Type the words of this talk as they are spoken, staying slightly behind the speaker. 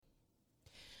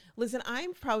Listen,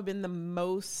 I've probably been the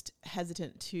most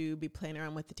hesitant to be playing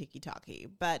around with the TikTok,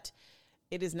 but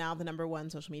it is now the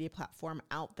 #1 social media platform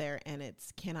out there, and it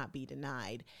cannot be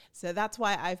denied. So that's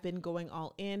why I've been going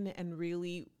all in and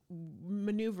really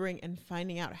maneuvering and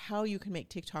finding out how you can make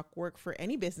TikTok work for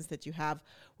any business that you have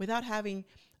without having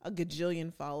a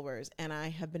gajillion followers. And I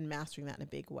have been mastering that in a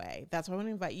big way. That's why I want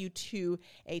to invite you to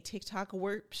a TikTok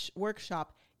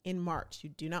workshop in March. You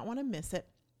do not want to miss it.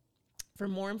 For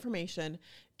more information,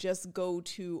 just go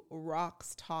to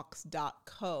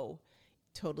roxtalks.co.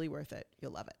 Totally worth it.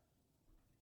 You'll love it.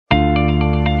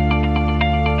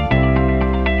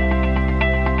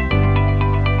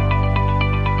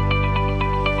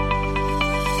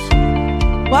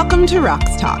 Welcome to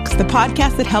Rox Talks, the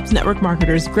podcast that helps network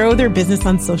marketers grow their business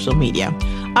on social media.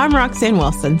 I'm Roxanne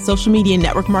Wilson, social media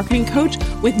network marketing coach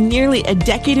with nearly a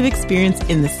decade of experience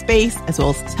in the space, as well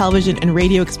as television and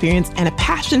radio experience, and a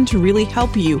passion to really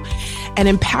help you and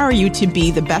empower you to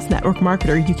be the best network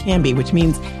marketer you can be, which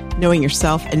means knowing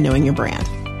yourself and knowing your brand.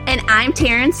 And I'm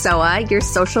Taryn Soa, your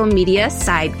social media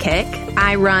sidekick.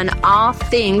 I run all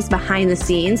things behind the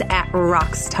scenes at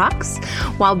Rox Talks.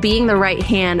 While being the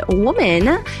right-hand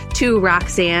woman to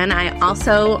Roxanne, I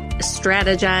also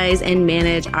strategize and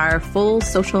manage our full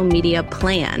social media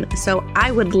plan. So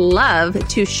I would love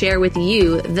to share with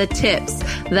you the tips,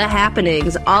 the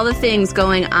happenings, all the things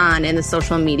going on in the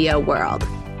social media world.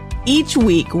 Each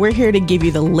week, we're here to give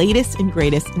you the latest and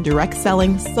greatest in direct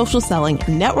selling, social selling,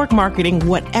 network marketing,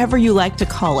 whatever you like to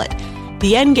call it.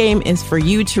 The end game is for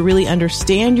you to really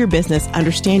understand your business,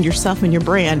 understand yourself and your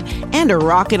brand, and to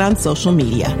rock it on social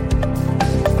media.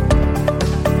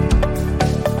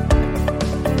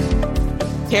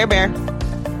 Care Bear.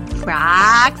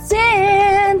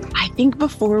 Roxanne. I think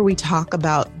before we talk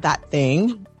about that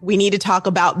thing, we need to talk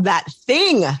about that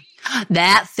thing.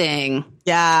 That thing.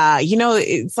 Yeah. You know,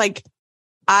 it's like,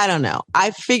 I don't know. I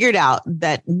figured out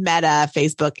that Meta,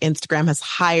 Facebook, Instagram has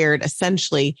hired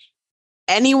essentially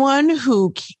anyone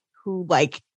who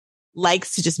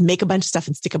likes to just make a bunch of stuff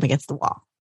and stick them against the wall.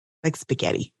 Like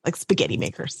spaghetti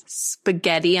makers.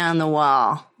 Spaghetti on the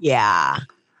wall. Yeah.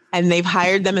 And they've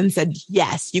hired them and said,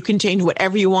 yes, you can change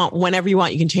whatever you want, whenever you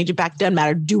want. You can change it back. Doesn't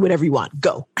matter. Do whatever you want.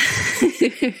 Go.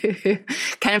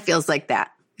 Kind of feels like that.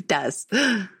 It does.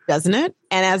 Doesn't it?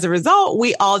 And as a result,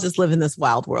 we all just live in this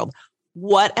wild world.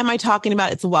 What am I talking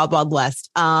about? It's a wild, wild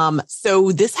west.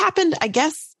 So this happened, I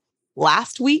guess,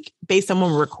 last week based on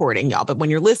when we're recording, y'all. But when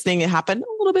you're listening, it happened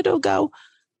a little bit ago.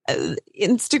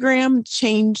 Instagram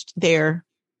changed their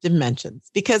dimensions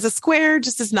because a square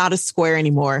just is not a square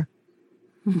anymore.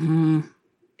 Mm-hmm.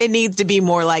 It needs to be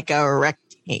more like a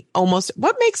rectangle. Almost.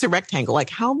 What makes a rectangle? Like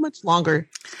how much longer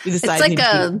do the sides need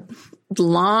to be?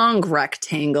 Long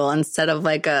rectangle instead of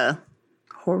like a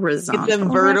horizontal. It's a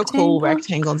vertical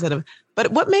rectangle instead of.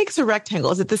 But what makes a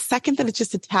rectangle? Is it the second that it's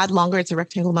just a tad longer? It's a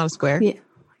rectangle, not a square.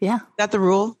 Yeah. Is that the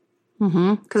rule?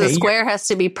 Because a square has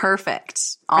to be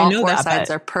perfect. All four sides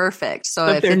are perfect. So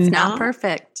if it's not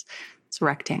perfect, it's a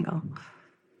rectangle.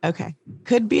 Okay,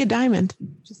 could be a diamond.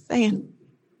 Just saying.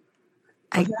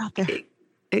 Out there.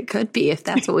 It could be if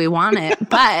that's what we want it.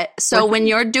 But so when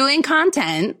you're doing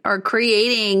content or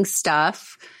creating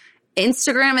stuff,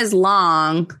 Instagram is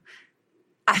long.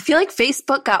 I feel like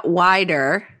Facebook got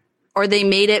wider or they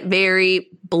made it very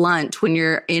blunt when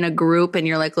you're in a group and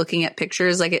you're like looking at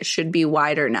pictures, like it should be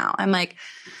wider now. I'm like,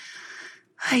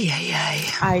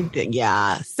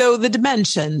 yeah. So the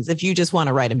dimensions, if you just want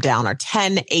to write them down, are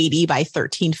 1080 by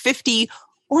 1350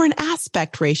 or an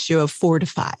aspect ratio of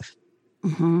 4:5.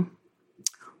 Mm-hmm.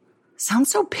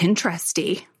 Sounds so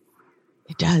Pinteresty.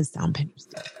 It does sound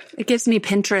Pinteresty. It gives me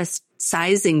Pinterest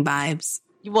sizing vibes.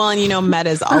 Well, and you know, Meta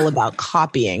is all about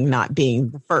copying, not being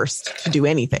the first to do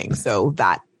anything. So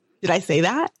did I say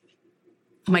that?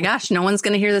 Oh my gosh, no one's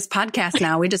going to hear this podcast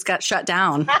now. We just got shut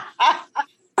down.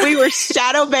 We were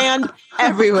shadow banned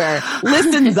everywhere.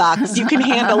 Listen, Zox, you can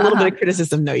handle a little bit of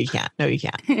criticism. No, you can't.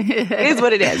 It is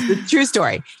what it is. The true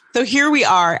story. So here we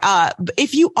are.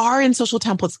 If you are in Social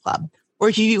Templates Club, or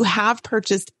if you have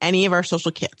purchased any of our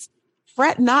social kits,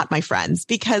 fret not, my friends,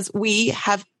 because we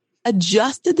have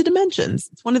adjusted the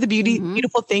dimensions. It's one of the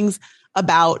beautiful things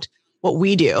about what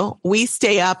we do. We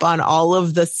stay up on all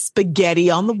of the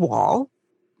spaghetti on the wall.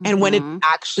 And when it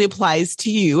actually applies to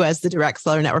you as the direct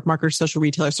seller, network marketer, social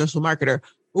retailer, social marketer,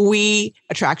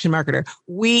 attraction marketer,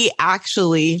 we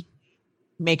actually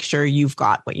make sure you've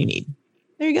got what you need.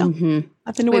 There you go.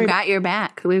 Nothing to worry about.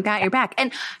 We've got your back.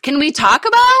 And can we talk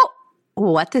about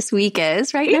what this week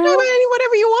is right now?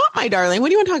 Whatever you want, my darling. What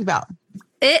do you want to talk about?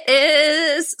 It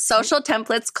is Social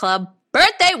Templates Club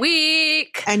birthday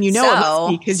week. And you know it must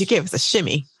be because you gave us a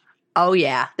shimmy. Oh,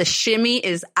 yeah. The shimmy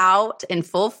is out in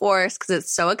full force because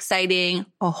it's so exciting.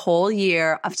 A whole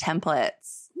year of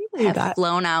templates have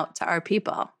flown out to our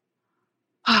people.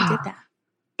 We did that.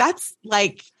 That's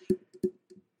like,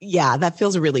 yeah, that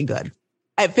feels really good.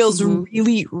 It feels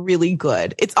really, really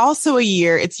good. It's also a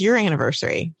year. It's your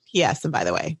anniversary. Yes. And by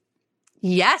the way.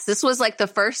 Yes. This was like the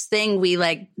first thing we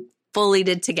like fully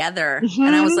did together.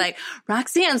 And I was like,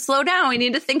 Roxanne, slow down. We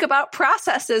need to think about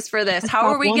processes for this. How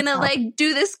are we going to like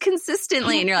do this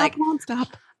consistently? And you're like, stop.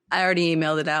 I already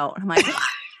emailed it out. I'm like,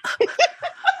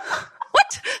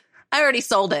 what? I already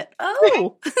sold it.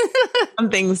 Oh, some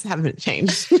things haven't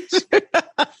changed.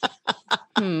 I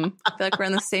feel like we're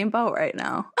in the same boat right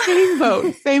now.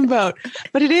 Same boat.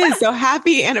 But it is. So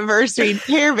happy anniversary,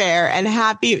 Tear Bear, and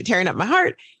happy Tearing Up My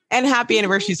Heart. And happy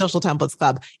anniversary, Social Templates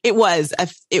Club. It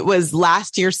was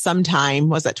last year sometime,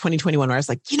 was that 2021, where I was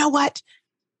like, you know what?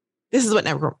 This is what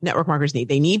network marketers need.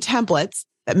 They need templates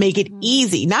that make it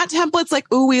easy. Not templates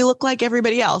like, ooh, we look like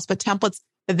everybody else, but templates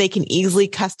that they can easily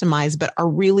customize, but are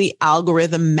really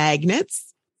algorithm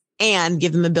magnets and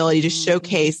give them the ability to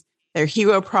showcase their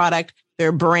hero product,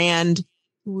 their brand,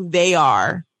 who they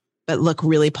are, but look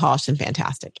really polished and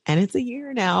fantastic. And it's a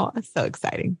year now. It's so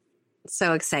exciting.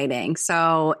 So exciting.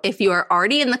 So if you are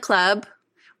already in the club,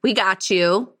 we got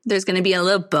you. There's going to be a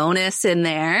little bonus in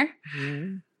there.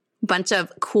 Bunch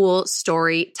of cool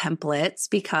story templates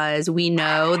because we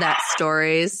know that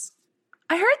stories.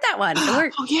 I heard that one.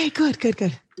 Oh, yeah. Good.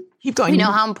 Keep going. We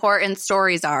know how important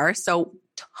stories are. So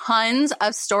tons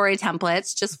of story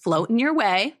templates just floating your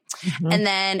way. And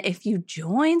then if you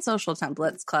join Social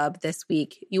Templates Club this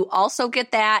week, you also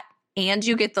get that and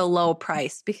you get the low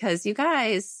price because you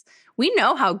guys, we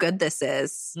know how good this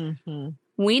is.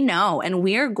 We know. And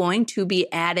we are going to be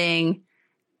adding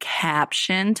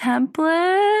caption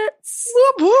templates.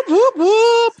 Whoop, whoop, whoop,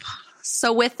 whoop.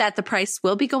 So with that, the price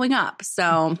will be going up.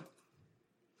 So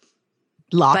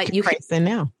lock your price in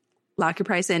now. Lock your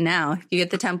price in now. You get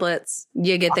the templates,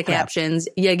 you get the captions,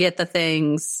 you get the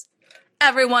things.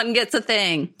 Everyone gets a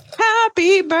thing.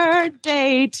 Happy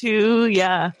birthday to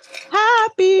ya.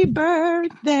 Happy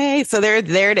birthday. So there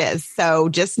it is. So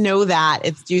just know that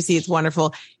it's juicy. It's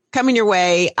wonderful. Coming your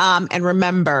way. And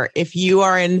remember, if you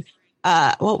are in,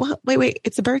 wait,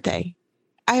 it's a birthday.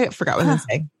 I forgot what I was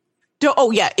saying.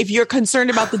 If you're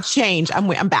concerned about the change,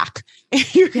 I'm back.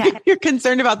 If you're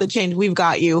concerned about the change, we've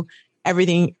got you.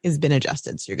 Everything has been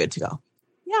adjusted. So you're good to go.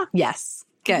 Yeah. Yes.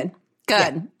 Good.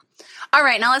 Yeah. All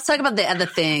right. Now let's talk about the other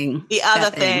thing.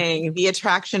 The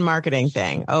attraction marketing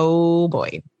thing. Oh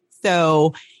boy.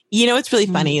 So, what's really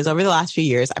funny is over the last few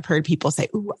years, I've heard people say,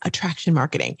 ooh, attraction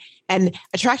marketing. And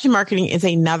attraction marketing is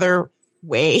another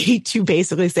way to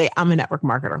basically say, I'm a network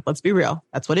marketer. Let's be real.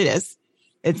 That's what it is.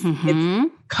 It's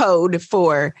code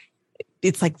for,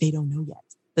 it's like they don't know yet.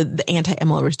 The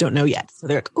anti-MLMers don't know yet. So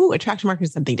they're like, ooh, attraction marketing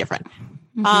is something different.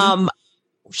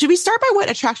 Should we start by what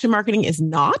attraction marketing is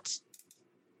not?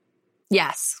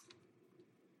 Yes.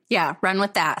 Yeah, run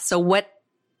with that. So what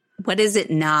is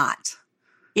it not?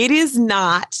 It is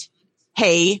not,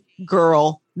 hey,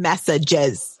 girl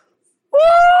messages. Woo!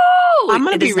 I'm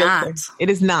going to be real clear. It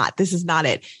is not. This is not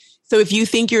it. So if you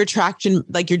think you're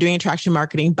doing attraction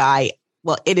marketing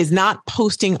it is not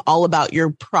posting all about your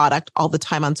product all the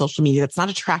time on social media. That's not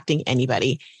attracting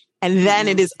anybody. And then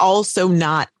it is also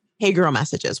not, hey, girl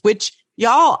messages, which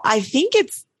y'all, I think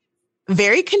it's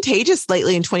very contagious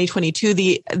lately in 2022.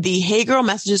 The hey girl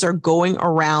messages are going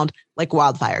around like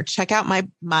wildfire. Check out my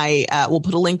we'll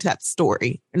put a link to that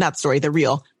story, the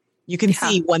reel. You can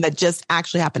see one that just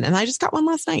actually happened. And I just got one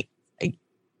last night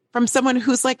from someone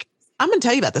who's like, I'm going to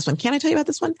tell you about this one. Can I tell you about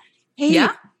this one? Hey,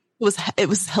 yeah. It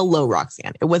was hello,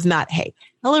 Roxanne. It was not, hey,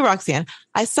 hello, Roxanne.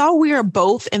 I saw we are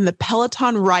both in the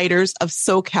Peloton Riders of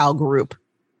SoCal group.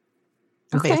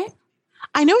 Okay.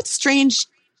 I know it's strange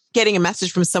getting a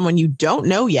message from someone you don't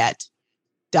know yet, ...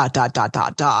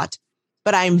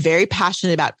 But I'm very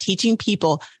passionate about teaching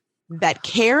people that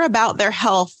care about their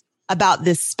health about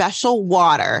this special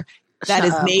water that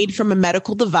is made from a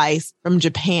medical device from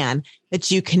Japan that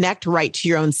you connect right to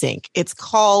your own sink. It's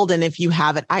called, and if you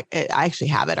have it, I actually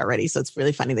have it already. So it's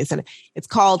really funny. They said it's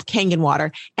called Kangen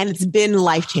water, and it's been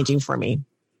life-changing for me.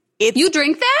 You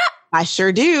drink that? I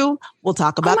sure do. We'll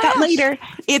talk about that later.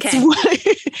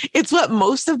 It's what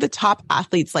most of the top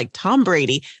athletes like Tom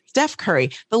Brady, Steph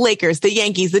Curry, the Lakers, the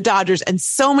Yankees, the Dodgers, and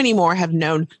so many more have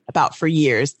known about for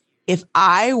years. If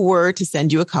I were to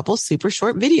send you a couple super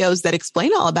short videos that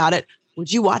explain all about it,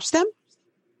 would you watch them?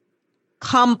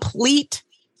 Complete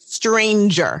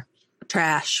stranger.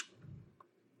 Trash.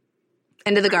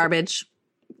 Into the garbage.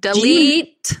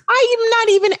 Delete. I am not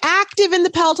even active in the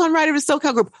Peloton Rider to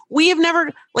SoCal group. We have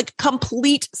never, like,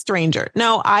 complete stranger.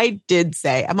 No, I did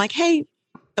say, I'm like, hey,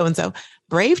 so-and-so,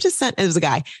 it was a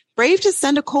guy, brave to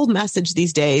send a cold message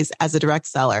these days as a direct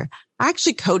seller. I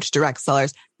actually coach direct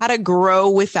sellers how to grow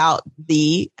without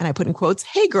and I put in quotes,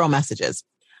 hey girl messages.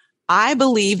 I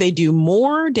believe they do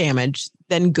more damage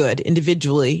than good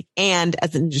individually and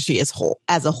as an industry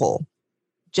as a whole.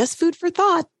 Just food for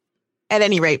thought. At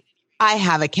any rate, I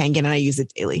have a Kangen and I use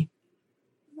it daily.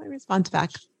 My response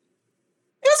back.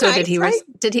 So nice, did he? right?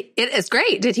 It is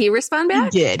great. Did he respond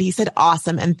back? He did. He said,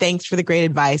 awesome. And thanks for the great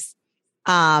advice.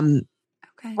 Okay.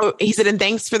 He said, and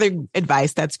thanks for the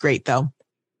advice. That's great though.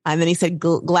 And then he said,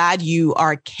 glad you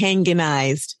are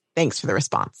Kangenized. Thanks for the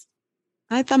response.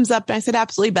 And I thumbs up and I said,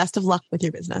 absolutely. Best of luck with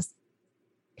your business.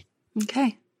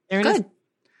 Okay. There it Good. is.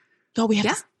 Oh, we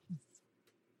have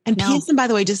And PSN, by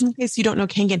the way, just in case you don't know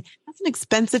Kangen, that's an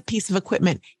expensive piece of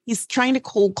equipment. He's trying to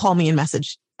cold call me and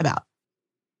message about.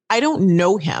 I don't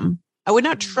know him. I would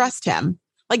not trust him.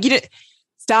 Like,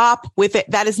 stop with it.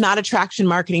 That is not attraction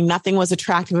marketing. Nothing was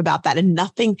attractive about that. And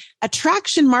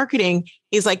attraction marketing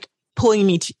is like pulling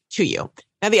me to you.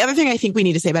 Now, the other thing I think we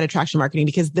need to say about attraction marketing,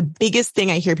 because the biggest thing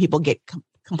I hear people get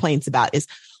complaints about is,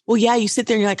 well, yeah, you sit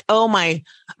there and you're like, oh, my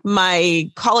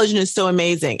collagen is so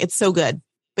amazing. It's so good.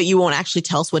 But you won't actually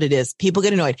tell us what it is. People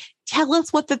get annoyed. Tell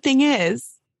us what the thing is.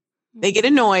 They get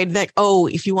annoyed that, oh,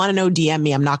 if you want to know, DM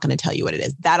me. I'm not going to tell you what it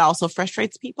is. That also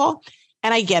frustrates people.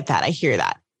 And I get that. I hear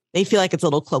that. They feel like it's a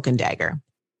little cloak and dagger.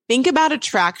 Think about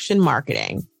attraction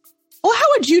marketing. Well, how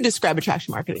would you describe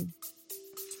attraction marketing?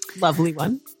 Lovely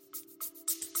one.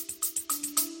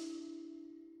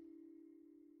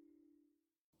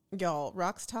 Y'all,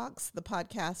 Rocks Talks, the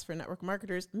podcast for network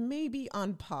marketers, may be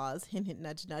on pause. Hint, hint,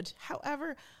 nudge, nudge.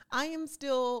 However, I am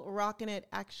still rocking it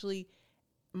actually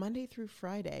Monday through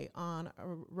Friday on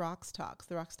Rocks Talks,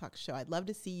 the Rocks Talks show. I'd love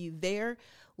to see you there.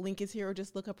 Link is here, or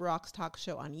just look up Rocks Talks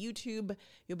show on YouTube.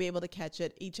 You'll be able to catch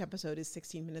it. Each episode is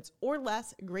 16 minutes or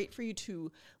less. Great for you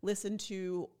to listen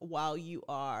to while you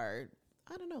are,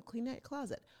 cleaning out your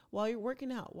closet, while you're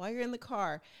working out, while you're in the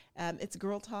car. It's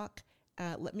girl talk.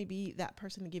 Let me be that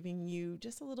person giving you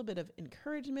just a little bit of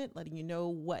encouragement, letting you know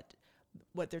what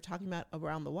they're talking about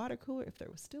around the water cooler, if there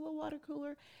was still a water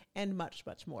cooler, and much,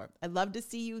 much more. I'd love to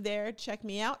see you there. Check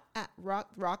me out at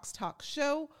Rocks Talk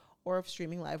Show or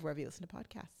streaming live wherever you listen to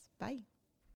podcasts. Bye.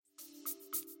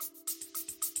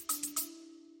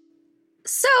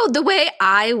 So the way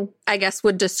I guess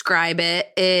would describe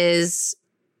it is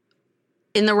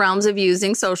in the realms of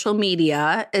using social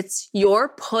media, it's you're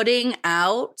putting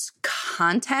out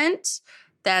content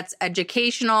that's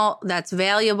educational, that's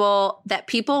valuable, that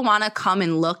people want to come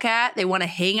and look at. They want to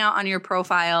hang out on your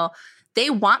profile. They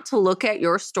want to look at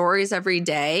your stories every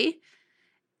day.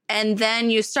 And then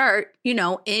you start,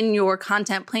 in your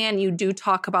content plan, you do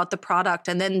talk about the product.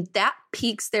 And then that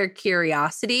piques their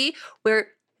curiosity where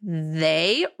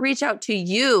they reach out to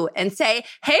you and say,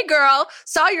 hey, girl,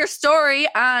 saw your story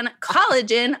on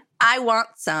collagen. I want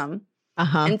some.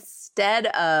 Instead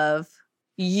of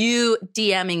you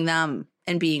DMing them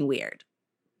and being weird.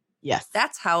 Yes.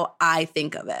 That's how I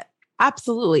think of it.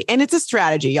 Absolutely. And it's a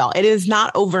strategy, y'all. It is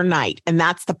not overnight. And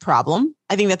that's the problem.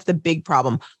 I think that's the big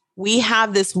problem. We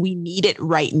have this, we need it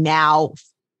right now.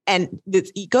 And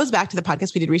it goes back to the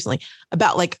podcast we did recently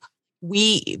about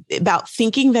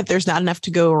thinking that there's not enough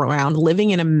to go around,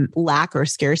 living in a lack or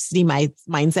scarcity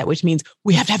mindset, which means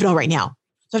we have to have it all right now.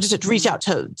 So I have to reach out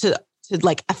to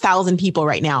like 1,000 people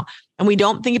right now. And we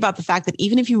don't think about the fact that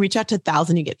even if you reach out to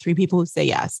 1,000, you get 3 people who say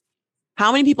yes.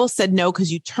 How many people said no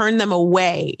because you turn them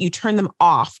away, you turn them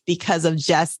off because of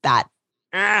just that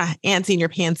antsy in your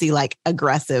pantsy, like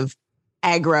aggressive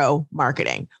aggro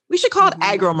marketing. We should call it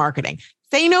aggro marketing.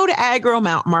 Say no to aggro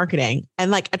marketing,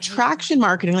 and like attraction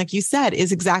marketing, like you said,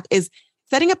 is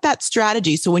setting up that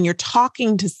strategy. So when you're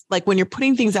talking to, like when you're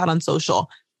putting things out on social,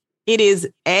 it is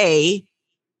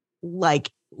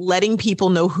like letting people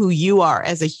know who you are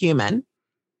as a human.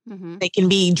 They can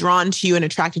be drawn to you and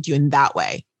attracted to you in that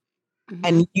way.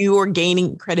 And you are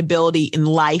gaining credibility in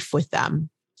life with them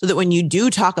so that when you do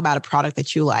talk about a product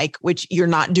that you like, which you're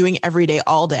not doing every day,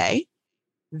 all day,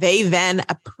 they then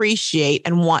appreciate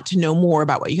and want to know more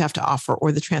about what you have to offer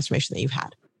or the transformation that you've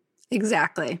had.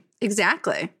 Exactly.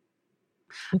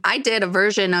 I did a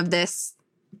version of this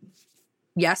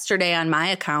yesterday on my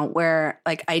account where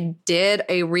like I did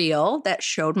a reel that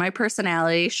showed my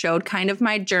personality, showed kind of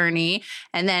my journey.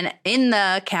 And then in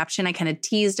the caption, I kind of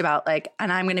teased about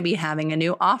and I'm going to be having a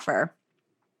new offer.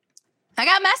 I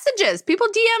got messages. People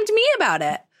DM'd me about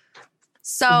it.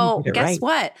 So did it guess right.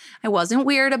 what? I wasn't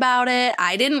weird about it.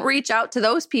 I didn't reach out to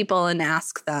those people and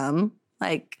ask them.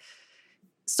 Like,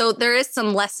 so there is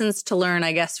some lessons to learn,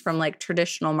 I guess, from like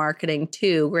traditional marketing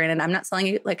too. Granted, I'm not selling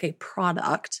you like a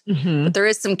product, but there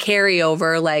is some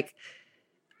carryover. Like,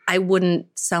 I wouldn't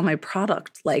sell my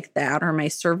product like that or my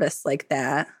service like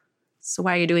that. So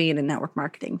why are you doing it in network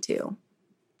marketing too?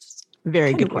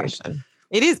 Very good question.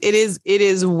 It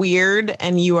is weird.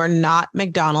 And you are not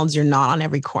McDonald's. You're not on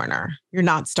every corner. You're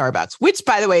not Starbucks, which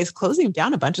by the way is closing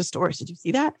down a bunch of stores. Did you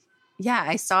see that? Yeah,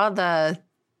 I saw the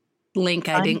link.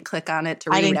 I didn't click on it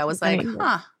to read. I was like,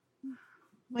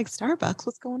 like Starbucks,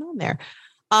 what's going on there?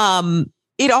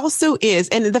 It also is.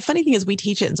 And the funny thing is we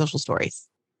teach it in Social Stories.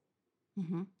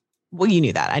 Mm-hmm. Well, you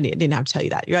knew that. I didn't have to tell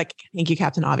you that. You're like, thank you,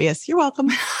 Captain Obvious. You're welcome.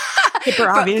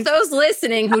 For those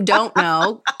listening who don't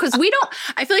know, because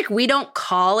I feel like we don't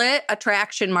call it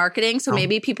attraction marketing. So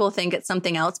maybe people think it's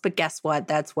something else, but guess what?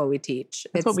 That's what we teach.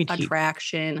 It's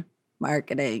attraction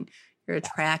marketing. You're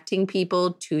attracting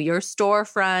people to your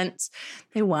storefront.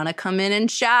 They want to come in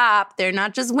and shop. They're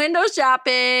not just window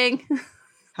shopping.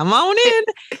 Come on in.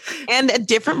 And at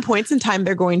different points in time,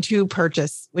 they're going to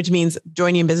purchase, which means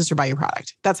join you in business or buy your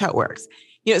product. That's how it works.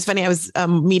 You know, it's funny. I was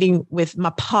meeting with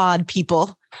my pod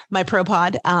people, my pro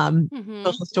pod,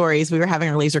 Social Stories. We were having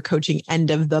our laser coaching end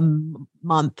of the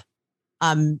month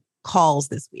calls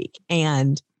this week.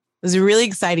 And it was really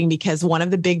exciting because one of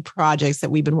the big projects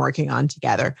that we've been working on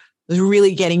together was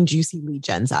really getting juicy lead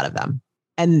gens out of them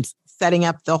and setting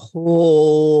up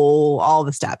all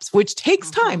the steps, which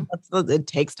takes time. It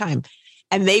takes time.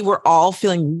 And they were all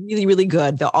feeling really, really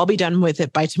good. They'll all be done with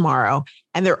it by tomorrow.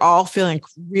 And they're all feeling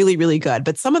really, really good.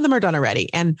 But some of them are done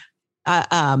already. And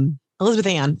Elizabeth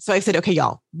Ann. So I said, okay,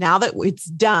 y'all, now that it's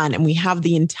done and we have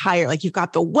the entire, like you've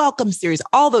got the welcome series,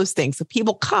 all those things. So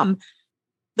people come.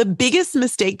 The biggest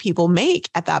mistake people make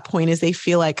at that point is they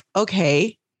feel like,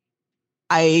 okay,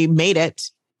 I made it.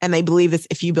 And they believe this,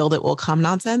 if you build it will come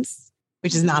nonsense,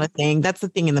 which is not a thing. That's the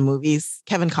thing in the movies.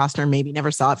 Kevin Costner maybe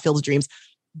never saw it, Phil's Dreams.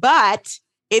 But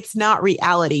it's not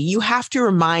reality. You have to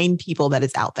remind people that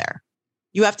it's out there.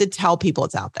 You have to tell people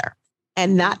it's out there.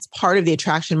 And that's part of the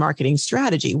attraction marketing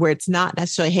strategy, where it's not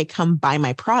necessarily, hey, come buy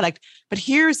my product, but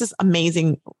here's this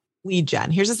amazing lead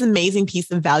gen. Here's this amazing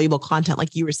piece of valuable content,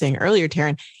 like you were saying earlier,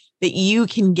 Taryn, that you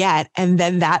can get. And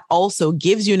then that also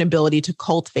gives you an ability to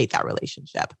cultivate that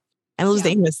relationship. And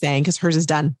Elizabeth was saying, because hers is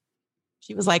done.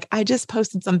 She was like, I just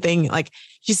posted something like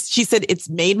she said, it's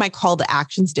made my call to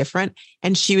actions different.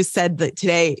 And she said that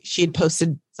today she had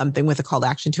posted something with a call to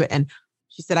action to it. And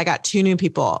she said, I got two new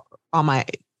people.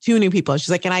 She's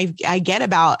like, and I get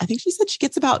about, I think she said she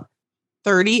gets about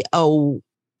 30 a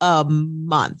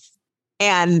month.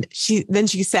 And she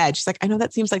said, she's like, I know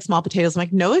that seems like small potatoes. I'm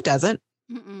like, no, it doesn't.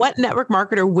 What network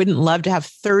marketer wouldn't love to have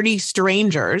 30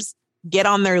 strangers get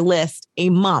on their list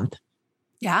a month?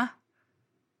 Yeah.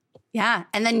 Yeah.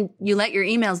 And then you let your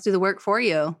emails do the work for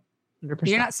you. 100%.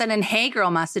 You're not sending hey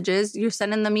girl messages. You're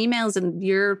sending them emails and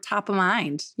you're top of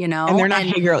mind, you know? And they're not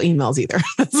hey girl emails either.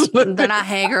 They're not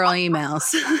hey girl emails.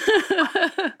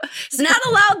 It's not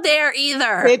allowed there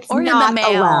either. It's or not in the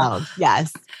mail. Allowed.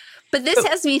 Yes. But this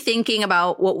has me thinking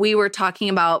about what we were talking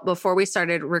about before we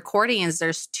started recording is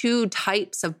there's two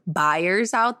types of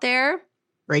buyers out there.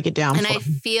 Break it down. And I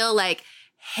feel like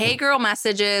hey girl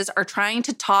messages are trying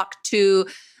to talk to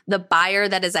the buyer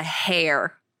that is a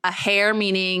hare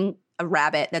meaning a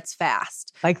rabbit that's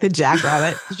fast. Like the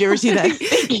jackrabbit. Did you ever see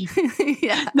that?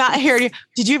 Yeah. Not hare.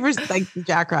 Did you ever like the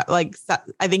jackrabbit? Like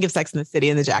I think of Sex and the City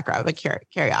and the jackrabbit, but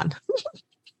carry on.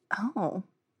 Oh,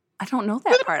 I don't know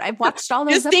that part. I've watched all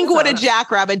those Just think what a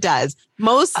jackrabbit does.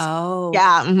 Most. Oh.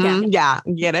 Yeah.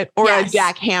 Get it? Or a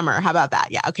jackhammer. How about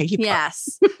that? Yeah. Okay.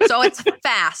 Yes. So it's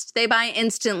fast. They buy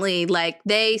instantly. Like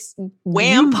they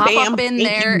wham, pop bam, up in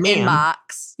their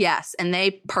inbox. Yes. And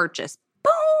they purchase.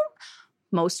 Boom.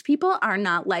 Most people are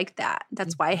not like that.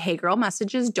 That's why hey girl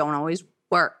messages don't always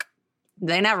work.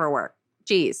 They never work.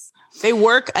 Jeez. They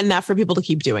work enough for people to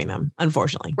keep doing them,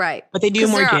 unfortunately. Right. But they do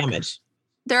more damage.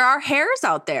 There are hares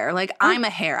out there. Like I'm a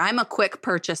hare. I'm a quick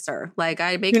purchaser. Like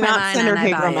I make my mind and I buy it. Do not send her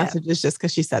hey girl messages just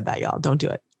because she said that, y'all. Don't do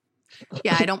it.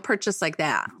 Yeah, I don't purchase like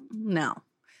that. No.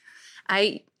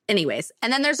 Anyways.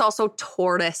 And then there's also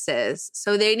tortoises.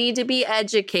 So they need to be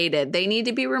educated. They need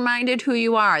to be reminded who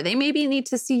you are. They maybe need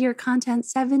to see your content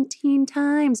 17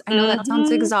 times. I know that sounds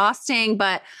exhausting,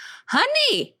 but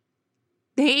honey,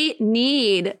 they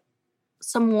need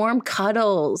some warm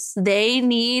cuddles. They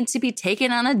need to be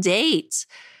taken on a date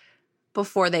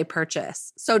before they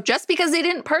purchase. So just because they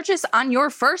didn't purchase on your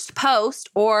first post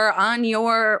or on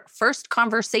your first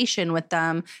conversation with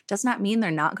them does not mean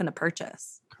they're not going to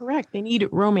purchase. Correct. They need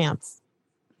romance.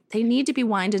 They need to be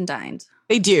wined and dined.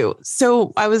 They do.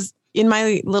 So I was in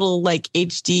my little like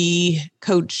HD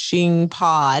coaching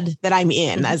pod that I'm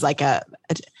in as like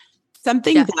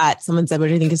something that someone said,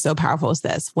 which I think is so powerful is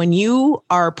this. When you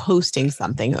are posting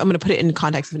something, I'm going to put it in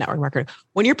context of network marketer.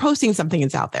 When you're posting something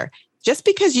that's out there, just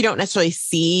because you don't necessarily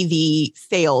see the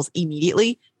sales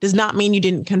immediately does not mean you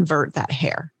didn't convert that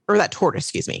hare or that tortoise,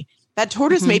 excuse me. That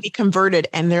tortoise may be converted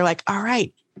and they're like, all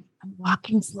right, I'm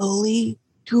walking slowly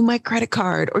to my credit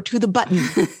card or to the button.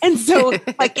 And so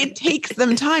like it takes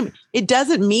them time. It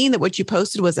doesn't mean that what you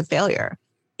posted was a failure.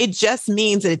 It just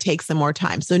means that it takes them more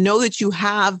time. So know that you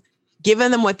have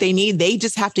given them what they need. They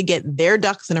just have to get their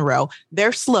ducks in a row.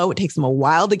 They're slow. It takes them a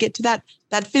while to get to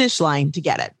that finish line to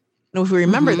get it. And if we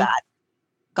remember that,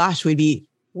 gosh, we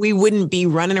wouldn't be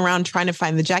running around trying to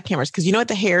find the jackhammers. Because you know what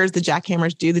the hares, the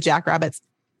jackhammers do, the jackrabbits,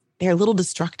 they're a little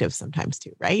destructive sometimes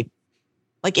too, right?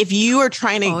 Like if you are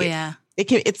trying to,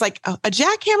 it's like a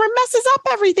jackhammer messes up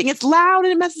everything. It's loud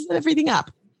and it messes everything up.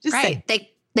 Just right.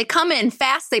 They come in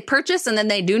fast, they purchase, and then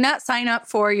they do not sign up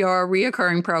for your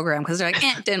reoccurring program because they're like,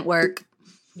 it didn't work.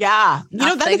 Yeah.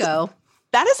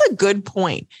 That is a good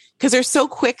point because they're so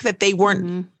quick that they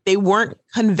weren't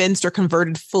convinced or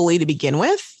converted fully to begin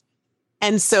with.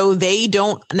 And so they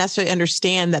don't necessarily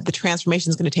understand that the transformation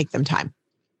is going to take them time.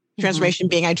 Transformation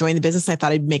being I joined the business. I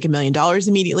thought I'd make $1 million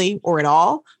immediately or at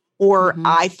all. Or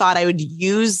I thought I would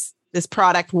use this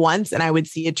product once and I would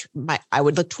see I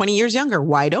would look 20 years younger.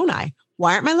 Why don't I?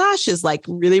 Why aren't my lashes like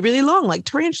really, really long, like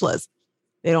tarantulas?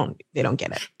 They don't get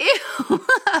it. Ew.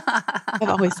 I've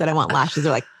always said I want lashes.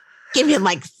 They're like, give me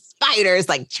like spiders,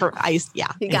 like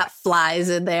You got flies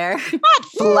in there. Not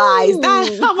flies.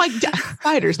 Oh my God.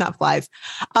 Spiders, not flies.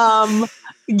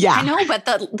 Yeah. I know, but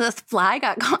the fly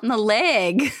got caught in the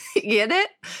leg. You get it?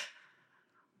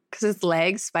 Because it's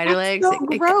legs, spider legs. So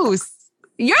gross.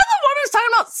 You're the one who's talking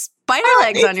about spider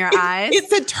legs on your eyes.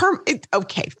 It's a term.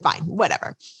 Okay, fine,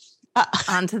 whatever.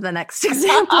 On to the next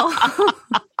example.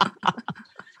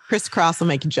 Crisscross will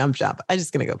make you jump. I'm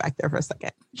just going to go back there for a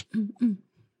second.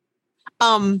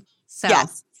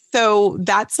 Yes. So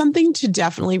that's something to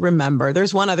definitely remember.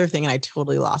 There's one other thing and I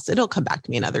totally lost it. It'll come back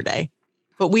to me another day.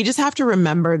 But we just have to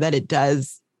remember that it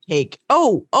does take, it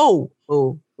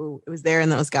was there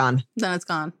and then it was gone. Then it's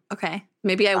gone. Okay.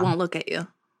 Maybe I won't look at you.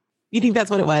 You think that's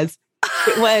what it was?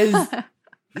 It was,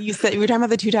 you said, you were talking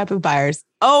about the two type of buyers.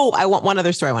 Oh, I want one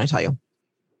other story I want to tell you.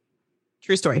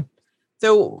 True story.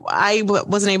 So I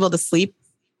wasn't able to sleep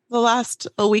the last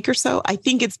a week or so. I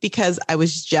think it's because I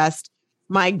was just,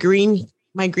 my green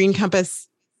compass,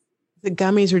 the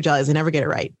gummies or jellies, I never get it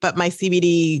right. But my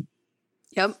CBD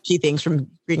things from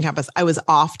Green Compass, I was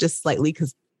off just slightly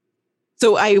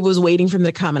so I was waiting for them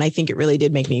to come and I think it really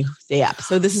did make me stay up.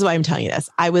 So this is why I'm telling you this.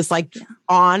 I was like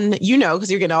on, because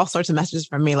you're getting all sorts of messages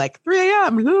from me like 3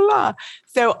 a.m. Blah, blah, blah.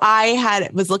 So I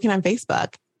was looking on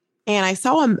Facebook and I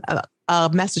saw a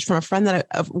message from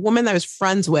a woman that I was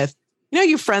friends with.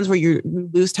 You're friends where you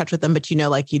lose touch with them, but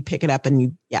like you'd pick it up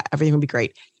and everything would be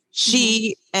great.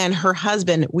 She and her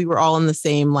husband, we were all in the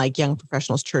same like young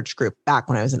professionals church group back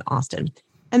when I was in Austin.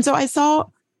 And so I saw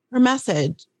her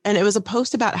message and it was a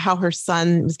post about how her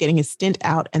son was getting his stint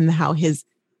out and how his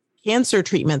cancer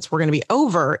treatments were going to be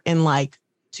over in like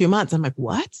 2 months. I'm like,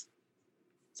 what?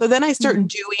 So then I start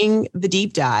doing the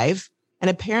deep dive and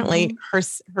apparently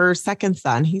her second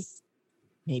son, he's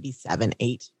maybe 7,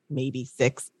 8, maybe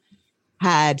 6,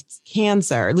 had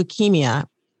cancer, leukemia,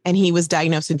 and he was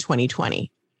diagnosed in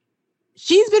 2020.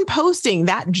 She's been posting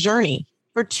that journey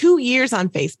for 2 years on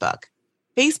Facebook.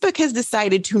 Facebook has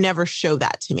decided to never show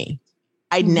that to me.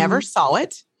 I never saw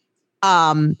it.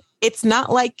 It's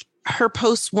not like her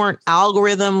posts weren't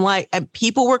algorithm, like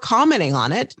people were commenting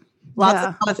on it. Lots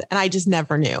of comments, and I just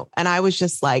never knew. And I was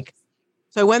just like,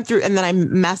 so I went through and then I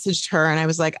messaged her and I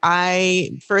was like,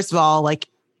 first of all, like,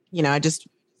 I just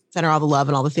sent her all the love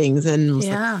and all the things and was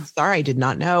like, sorry, I did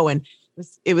not know. And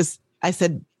I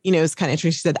said, it was kind of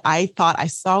interesting. She said, I thought I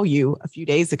saw you a few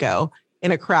days ago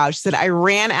in a crowd. She said, I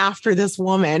ran after this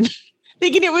woman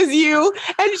thinking it was you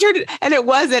and it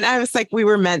wasn't. I was like, we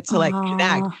were meant to like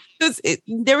connect.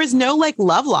 There was no like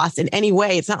love lost in any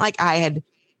way. It's not like I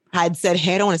had said,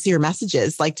 hey, I don't want to see her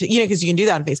messages. Like, because you can do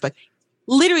that on Facebook.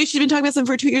 Literally, she's been talking about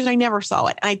something for 2 years and I never saw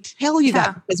it. And I tell you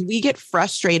that because we get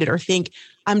frustrated or think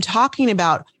I'm talking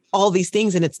about all these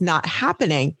things and it's not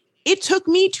happening. It took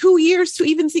me 2 years to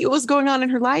even see what was going on in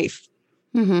her life.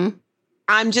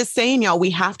 I'm just saying, y'all, we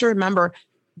have to remember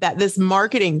that this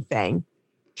marketing thing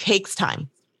takes time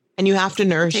and you have to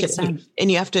nourish it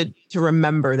and you have to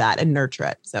remember that and nurture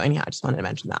it. So anyhow, I just wanted to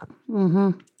mention that.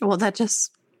 Well, that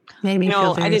just made me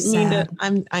feel very I didn't sad. mean to.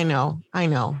 I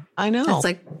know. It's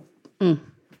like,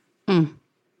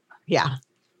 Yeah.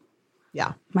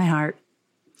 My heart.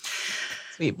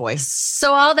 Sweet boy.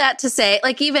 So all that to say,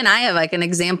 like even I have like an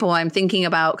example I'm thinking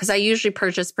about because I usually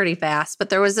purchase pretty fast, but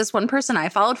there was this one person I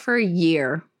followed for a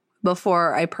year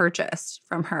before I purchased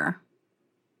from her.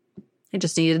 I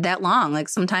just needed that long. Like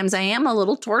sometimes I am a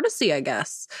little tortoisey, I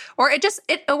guess. Or it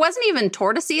wasn't even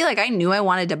tortoisey. Like I knew I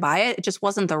wanted to buy it. It just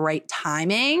wasn't the right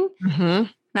timing. Mm-hmm. And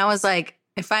I was like,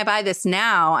 if I buy this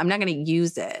now, I'm not going to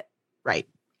use it. Right.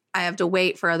 I have to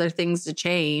wait for other things to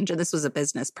change. And this was a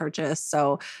business purchase.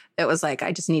 So it was like,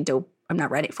 I'm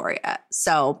not ready for it yet.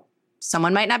 So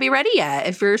someone might not be ready yet.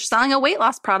 If you're selling a weight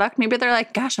loss product, maybe they're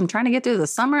like, gosh, I'm trying to get through the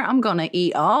summer. I'm going to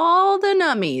eat all the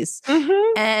nummies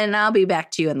and I'll be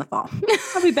back to you in the fall.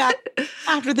 I'll be back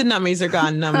after the nummies are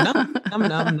gone. Num, num, num,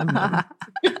 num, num, num.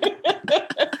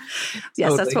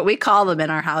 Yes, Totally. That's what we call them in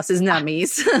our house is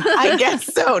nummies. I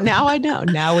guess so. Now I know.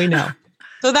 Now we know.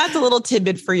 So that's a little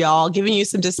tidbit for y'all, giving you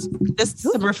some just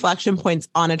some reflection points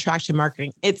on attraction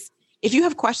marketing. It's if you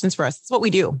have questions for us, it's what we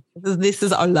do. This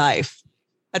is our life,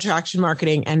 attraction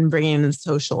marketing and bringing in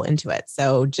social into it.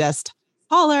 So just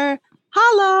holla.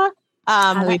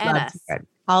 We'd love to hear it.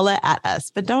 Holla at us,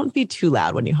 but don't be too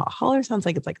loud when you holler. Holler sounds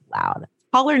like it's like loud.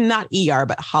 Holler, not ER,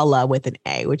 but holla with an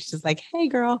A, which is like, hey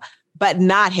girl, but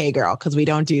not hey girl, because we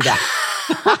don't do that.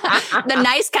 The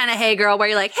nice kind of hey girl where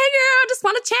you're like, hey girl, just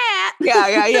want to chat.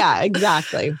 Yeah,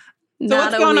 exactly. So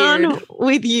Not what's going on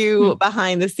with you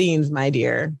behind the scenes, my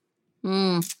dear?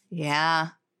 Yeah.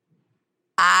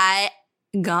 I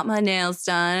got my nails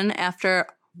done after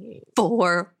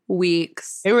 4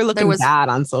 weeks. They were looking bad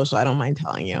on social. I don't mind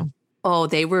telling you. Oh,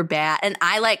 they were bad. And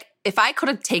if I could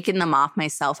have taken them off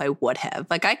myself, I would have.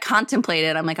 Like I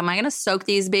contemplated, I'm like, am I going to soak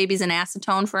these babies in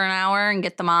acetone for an hour and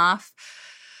get them off?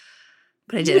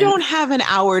 But I didn't. You don't have an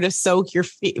hour to soak your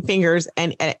fingers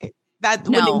and that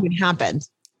wouldn't even happen.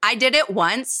 I did it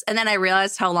once and then I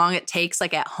realized how long it takes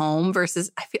like at home versus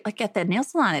I feel like at the nail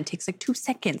salon, it takes like 2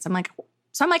 seconds. I'm like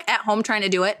at home trying to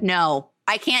do it. No,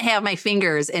 I can't have my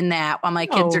fingers in that while my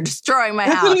kids are destroying my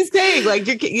house. That's what he's saying. Like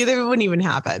it wouldn't even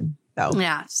happen. So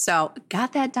yeah. So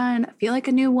got that done. I feel like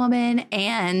a new woman.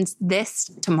 And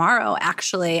tomorrow,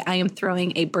 actually, I am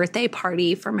throwing a birthday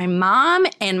party for my mom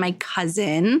and my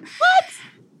cousin. What?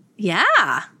 Yeah.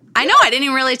 I know. I didn't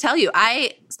even really tell you.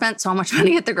 I spent so much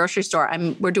money at the grocery store.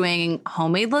 We're doing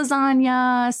homemade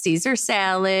lasagna, Caesar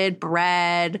salad,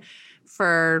 bread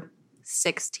for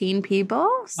 16 people.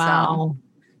 Wow.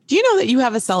 Do you know that you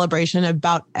have a celebration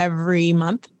about every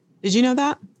month? Did you know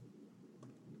that?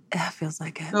 It feels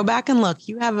like it. Go back and look.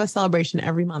 You have a celebration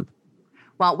every month.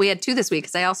 Well, we had 2 this week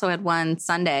because I also had one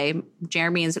Sunday.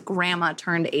 Jeremy's grandma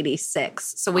turned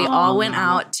 86. So we all went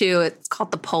out to, it's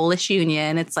called the Polish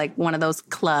Union. It's like one of those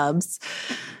clubs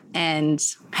and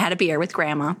had a beer with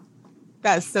grandma.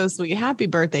 That's so sweet. Happy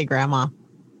birthday, grandma.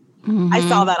 I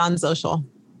saw that on social.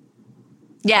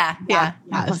 Yeah. Yes.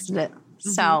 I posted it.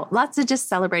 So lots of just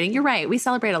celebrating. You're right. We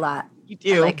celebrate a lot. You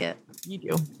do. I like it. You do.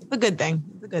 It's a good thing.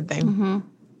 It's a good thing.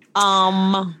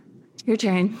 Your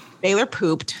turn. Baylor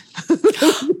pooped. She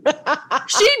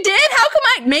did? How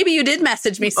come maybe you did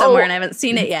message me somewhere and I haven't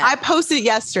seen it yet. I posted it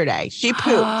yesterday. She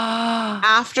pooped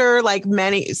after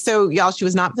so y'all, she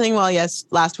was not feeling well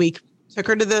last week. Took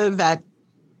her to the vet.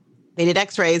 They did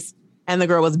x-rays and the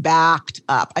girl was backed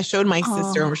up. I showed my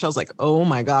sister and Michelle's like, oh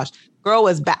my gosh, girl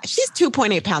was back. She's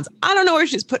 2.8 pounds. I don't know where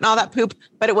she's putting all that poop,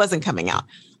 but it wasn't coming out.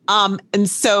 And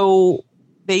so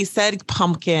they said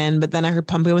pumpkin, but then I heard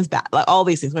pumpkin was bad. Like all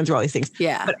these things, went through all these things.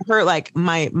 Yeah. But her, like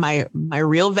my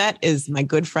real vet is my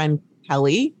good friend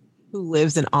Kelly, who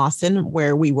lives in Austin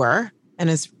where we were and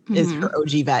is her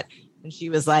OG vet. And she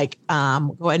was like, go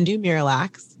ahead and do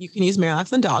Miralax. You can use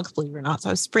Miralax on dogs, believe it or not. So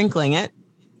I was sprinkling it.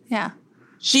 Yeah.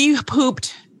 She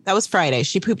pooped. That was Friday.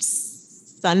 She pooped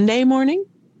Sunday morning.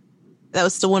 That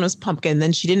was still when it was pumpkin.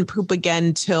 Then she didn't poop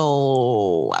again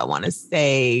till I want to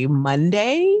say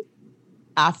Monday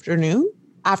afternoon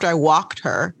after I walked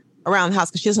her around the house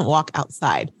because she doesn't walk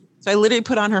outside. So I literally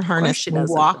put on her harness and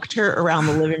walked her around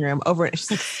the living room over it.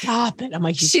 She's like, stop it. I'm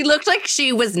like, she looked like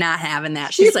she was not having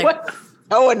that. She's like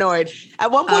so annoyed.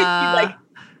 At one point, she like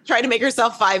tried to make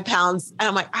herself 5 pounds. And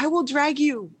I'm like, I will drag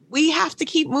you. We have to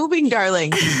keep moving,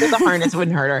 darling. The harness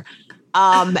wouldn't hurt her.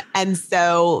 And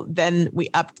so then we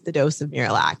upped the dose of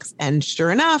Miralax. And sure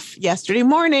enough, yesterday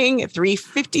morning at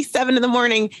 3:57 in the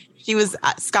morning,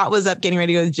 Scott was up getting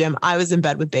ready to go to the gym. I was in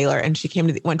bed with Baylor and she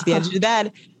went to the edge of the bed.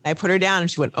 And I put her down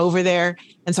and she went over there.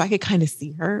 And so I could kind of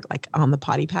see her like on the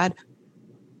potty pad.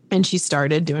 And she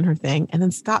started doing her thing. And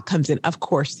then Scott comes in, of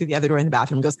course, through the other door in the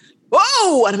bathroom and goes,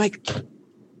 whoa. And I'm like,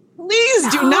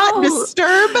 please do not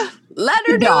disturb. Let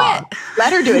her do it.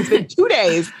 Let her do it. It's been 2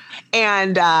 days.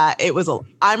 And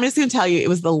I'm just going to tell you, it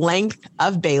was the length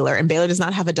of Baylor, and Baylor does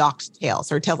not have a docked tail.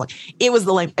 So her tail's like, it was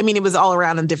the length. I mean, it was all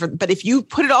around and different, but if you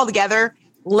put it all together,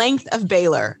 length of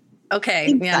Baylor.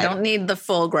 Okay. Yeah. I don't need the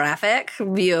full graphic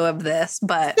view of this,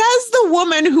 but. Says the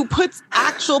woman who puts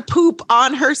actual poop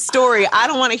on her story. I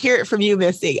don't want to hear it from you,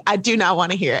 Missy. I do not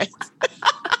want to hear it.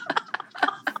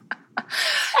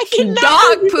 I cannot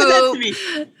dog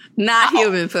poop. Not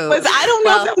human poop. I don't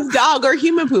know if that was dog or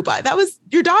human poop. That was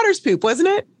your daughter's poop, wasn't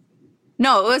it?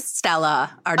 No, it was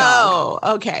Stella, our dog.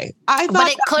 Oh, okay. But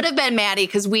it could have been Maddie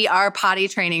because we are potty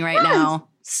training right now.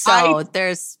 So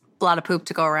there's a lot of poop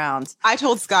to go around. I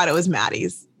told Scott it was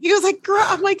Maddie's. He was like, girl,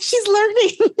 I'm like, she's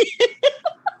learning.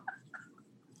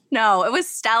 No, it was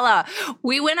Stella.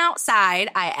 We went outside.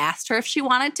 I asked her if she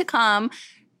wanted to come.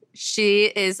 She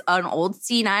is an old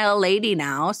senile lady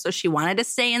now, so she wanted to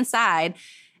stay inside.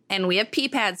 And we have pee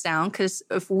pads down because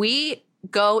if we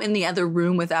go in the other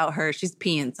room without her, she's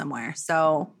peeing somewhere.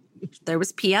 So there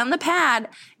was pee on the pad,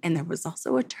 and there was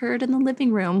also a turd in the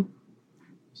living room.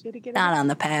 Not on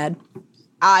the pad.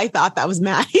 I thought that was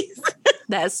Maddie's.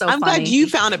 That's so I'm funny. glad you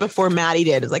found it before Maddie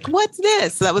did. It's like, what's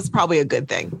this? So that was probably a good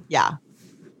thing. Yeah.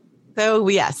 So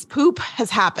yes, poop has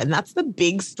happened. That's the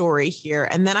big story here.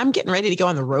 And then I'm getting ready to go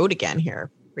on the road again here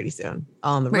pretty soon.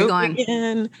 On the Where road are you going?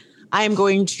 again. I am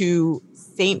going to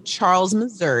St. Charles,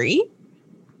 Missouri.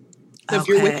 So if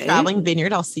you're with Traveling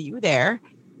Vineyard, I'll see you there.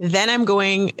 Then I'm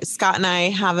going, Scott and I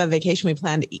have a vacation we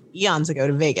planned eons ago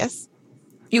to Vegas.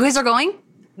 You guys are going?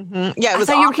 Mm-hmm. Yeah, it was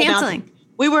I thought you were canceling.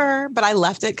 We were, but I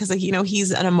left it because,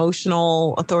 he's an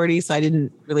emotional authority, so I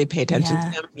didn't really pay attention to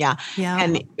him. Yeah.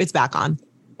 And it's back on.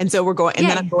 And so we're going, and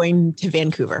then I'm going to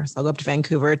Vancouver. So I'll go up to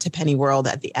Vancouver to Penny World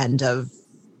at the end of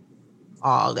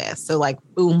August. So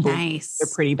boom. Nice.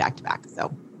 They're pretty back to back.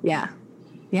 So yeah.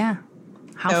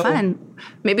 How fun.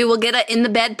 Maybe we'll get a In the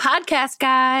Bed podcast,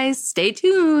 guys. Stay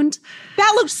tuned.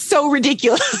 That looks so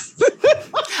ridiculous.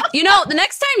 The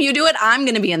next time you do it, I'm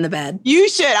going to be in the bed. You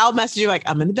should. I'll message you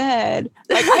I'm in the bed.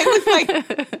 I was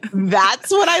like,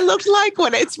 that's what I looked like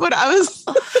when it's what I was.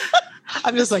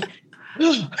 I'm just like,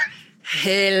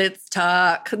 hey, let's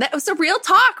talk. That was a real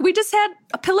talk. We just had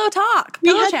a pillow talk. We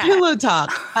had pillow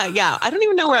talk. Yeah. I don't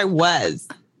even know where I was.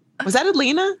 Was that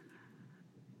Atlanta?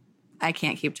 I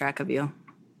can't keep track of you.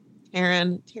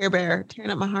 Tear Bear,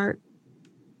 tearing up my heart.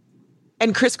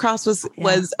 And Chris Cross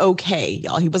was okay,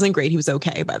 y'all. He wasn't great. He was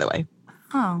okay, by the way.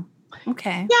 Oh,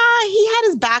 okay. Yeah, he had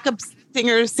his backup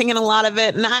singer singing a lot of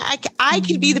it. And I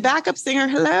could be the backup singer.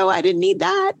 Hello, I didn't need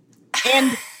that.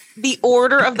 And the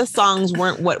order of the songs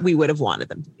weren't what we would have wanted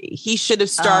them to be. He should have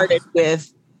started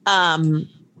with,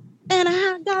 and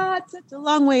I got such a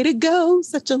long way to go,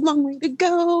 such a long way to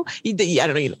go. I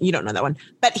don't know, you don't know that one.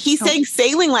 But he sang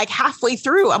Sailing halfway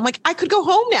through. I'm like, I could go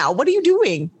home now. What are you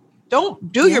doing?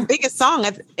 Don't do your biggest song.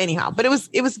 Anyhow, but it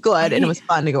was good and it was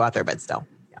fun to go out there, but still.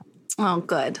 Yeah. Oh,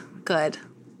 good.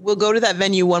 We'll go to that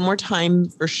venue one more time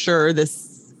for sure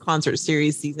this concert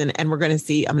series season. And we're going to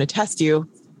see, I'm going to test you,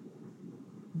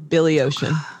 Billy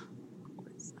Ocean.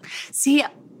 See,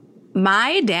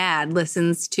 my dad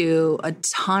listens to a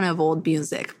ton of old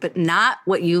music, but not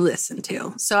what you listen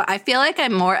to. So I feel like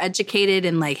I'm more educated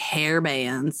in hair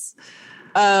bands.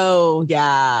 Oh,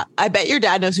 yeah. I bet your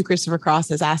dad knows who Christopher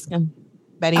Cross is. Ask him.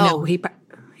 Bet he knows.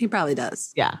 He probably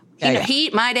does. Yeah.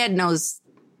 My dad knows.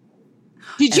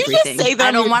 Did you everything. just say that?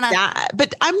 I don't want to.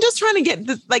 But I'm just trying to get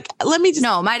this. Let me just.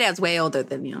 No, my dad's way older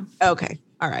than you. Okay.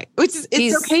 All right. It's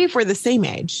okay if we're the same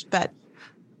age, but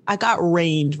I got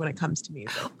range when it comes to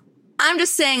music. I'm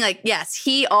just saying, yes,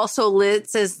 he also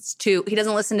listens to. He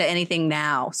doesn't listen to anything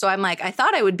now. So I'm I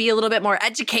thought I would be a little bit more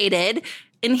educated.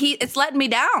 And it's letting me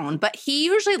down, but he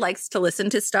usually likes to listen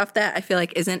to stuff that I feel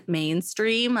isn't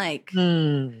mainstream.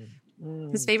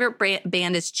 His favorite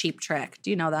band is Cheap Trick. Do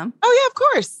you know them? Oh yeah, of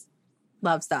course.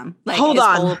 Loves them. Hold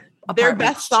on, their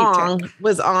best song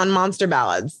was on Monster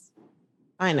Ballads.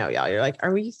 I know, y'all. You're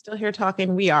are we still here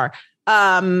talking? We are.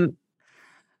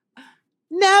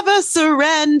 Never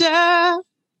surrender.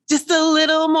 Just a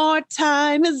little more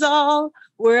time is all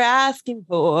we're asking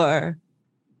for.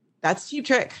 That's Cheap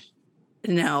Trick.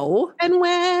 No. And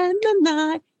when the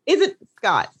night is it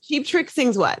Scott? Cheap Trick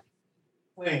sings what?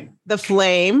 Flame. The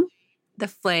Flame. The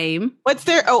Flame. What's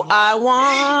their? Oh, I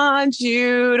want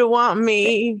you to want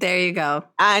me. There you go.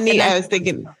 I was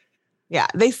thinking. Yeah,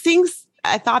 they sing.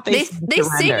 I thought they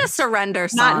sing a surrender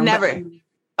song. Not never.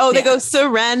 Oh, they go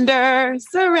surrender.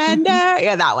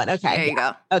 Yeah, that one. Okay. There you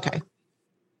go. Okay.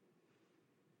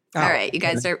 All right, you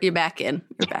guys you're back in.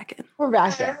 We're back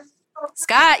in.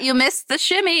 Scott, you missed the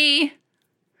shimmy.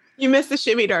 You missed the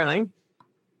shimmy, darling.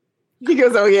 He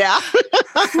goes, oh, yeah.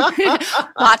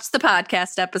 Watch the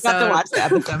podcast episode. You have to watch the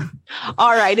episode.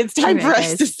 All right. It's time for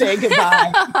us to say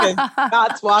goodbye.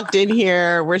 Scott's walked in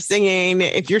here. We're singing.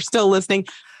 If you're still listening,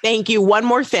 thank you. One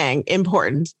more thing,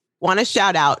 important. Want to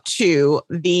shout out to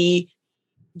do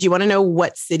you want to know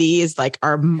what city is like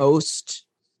our most,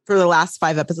 for the last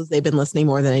 5 episodes, they've been listening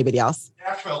more than anybody else?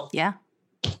 Nashville. Yeah.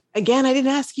 Again, I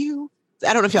didn't ask you.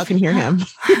 I don't know if y'all can hear him.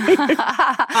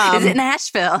 Is it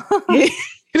Nashville?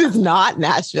 It is not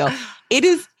Nashville. It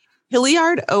is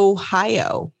Hilliard,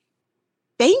 Ohio.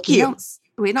 Thank you.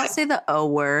 We don't say the O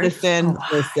word.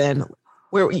 Listen.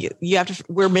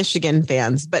 We're Michigan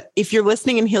fans, but if you're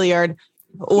listening in Hilliard,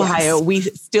 Ohio, yes, we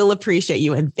still appreciate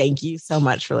you and thank you so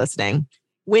much for listening.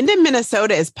 Wyndham,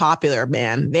 Minnesota is popular,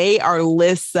 man. They are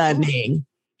listening.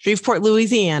 Shreveport,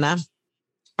 Louisiana.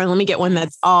 Or let me get one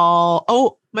that's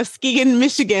Muskegon,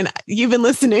 Michigan. You've been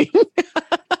listening.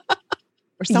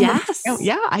 Or someone, yes.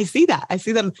 Yeah, I see that.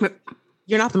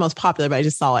 You're not the most popular, but I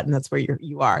just saw it and that's where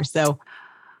you are. So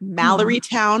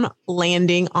Mallorytown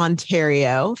Landing,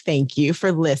 Ontario. Thank you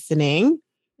for listening.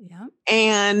 Yeah.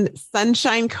 And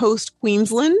Sunshine Coast,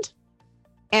 Queensland,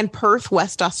 and Perth,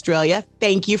 West Australia.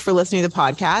 Thank you for listening to the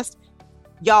podcast.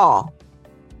 Y'all,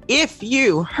 if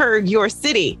you heard your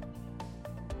city,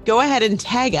 go ahead and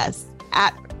tag us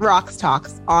at Rocks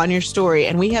Talks on your story,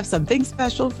 and we have something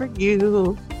special for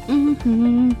you.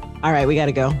 Mm-hmm. All right, we got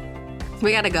to go.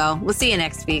 We'll see you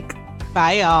next week.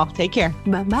 Bye, y'all. Take care.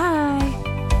 Bye-bye.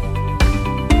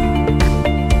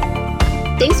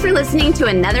 Thanks for listening to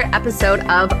another episode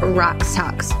of Rocks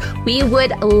Talks. We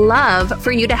would love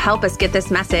for you to help us get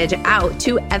this message out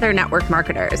to other network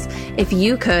marketers. If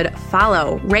you could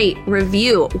follow, rate,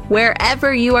 review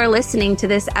wherever you are listening to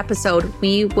this episode,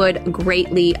 we would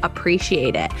greatly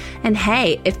appreciate it. And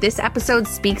hey, if this episode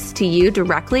speaks to you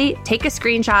directly, take a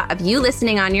screenshot of you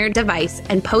listening on your device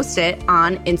and post it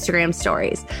on Instagram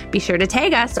stories. Be sure to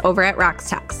tag us over at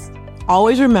Rocks Talks.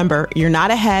 Always remember, you're not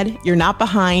ahead, you're not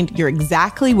behind, you're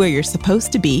exactly where you're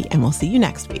supposed to be, and we'll see you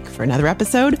next week for another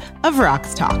episode of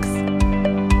Rocks Talks.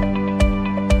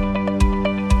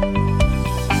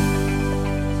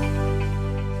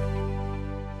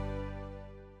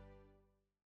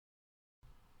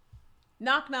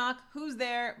 Knock, knock. Who's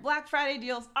there? Black Friday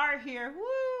deals are here.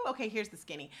 Woo! Okay, here's the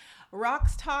skinny.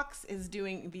 Rocks Talks is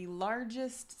doing the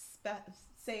largest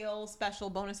sale special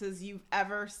bonuses you've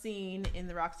ever seen in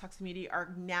the Rocks Talks community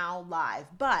are now live.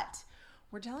 But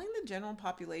we're telling the general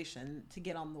population to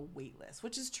get on the wait list,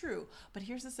 which is true. But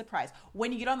here's the surprise.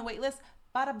 When you get on the wait list,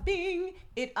 bada bing,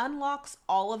 it unlocks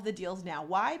all of the deals now.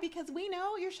 Why? Because we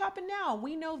know you're shopping now.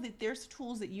 We know that there's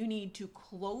tools that you need to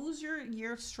close your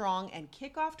year strong and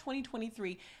kick off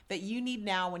 2023 that you need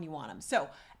now when you want them. So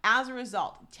as a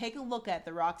result, take a look at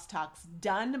the Rocks Talks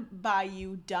done by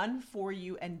you, done for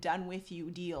you, and done with you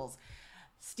deals.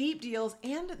 Steep deals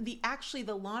and the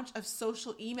launch of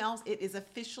social emails. It is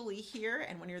officially here.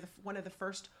 And when you're one of the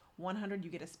first 100, you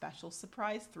get a special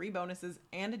surprise, 3 bonuses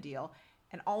and a deal.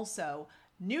 And also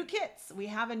new kits. We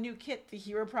have a new kit. The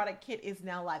Hero Product Kit is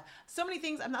now live. So many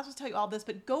things. I'm not supposed to tell you all this,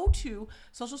 but go to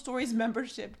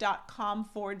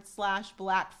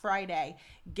socialstoriesmembership.com/Black Friday.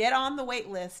 Get on the wait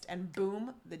list and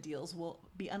boom, the deals will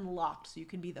be unlocked so you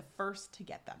can be the first to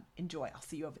get them. Enjoy. I'll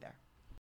see you over there.